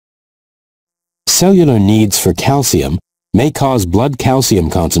cellular needs for calcium may cause blood calcium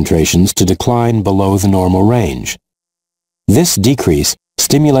concentrations to decline below the normal range. This decrease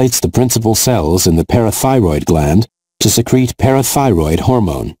stimulates the principal cells in the parathyroid gland to secrete parathyroid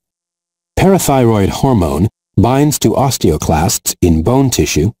hormone. Parathyroid hormone binds to osteoclasts in bone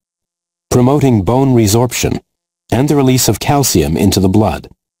tissue, promoting bone resorption and the release of calcium into the blood.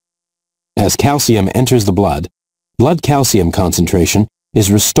 As calcium enters the blood calcium concentration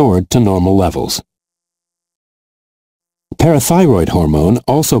is restored to normal levels. Parathyroid hormone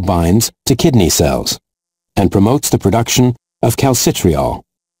also binds to kidney cells and promotes the production of calcitriol.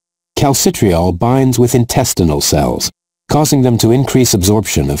 Calcitriol binds with intestinal cells, causing them to increase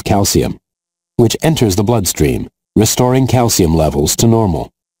absorption of calcium, which enters the bloodstream, restoring calcium levels to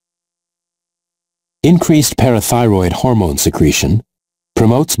normal. Increased parathyroid hormone secretion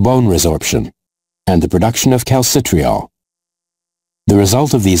promotes bone resorption and the production of calcitriol. The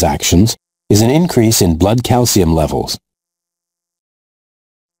result of these actions is an increase in blood calcium levels.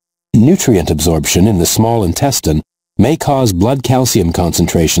 Nutrient absorption in the small intestine may cause blood calcium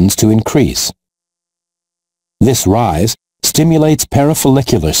concentrations to increase. This rise stimulates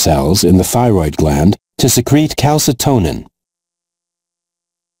parafollicular cells in the thyroid gland to secrete calcitonin.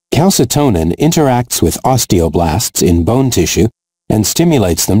 Calcitonin interacts with osteoblasts in bone tissue and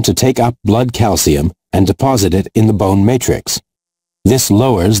stimulates them to take up blood calcium and deposit it in the bone matrix. This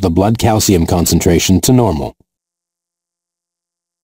lowers the blood calcium concentration to normal.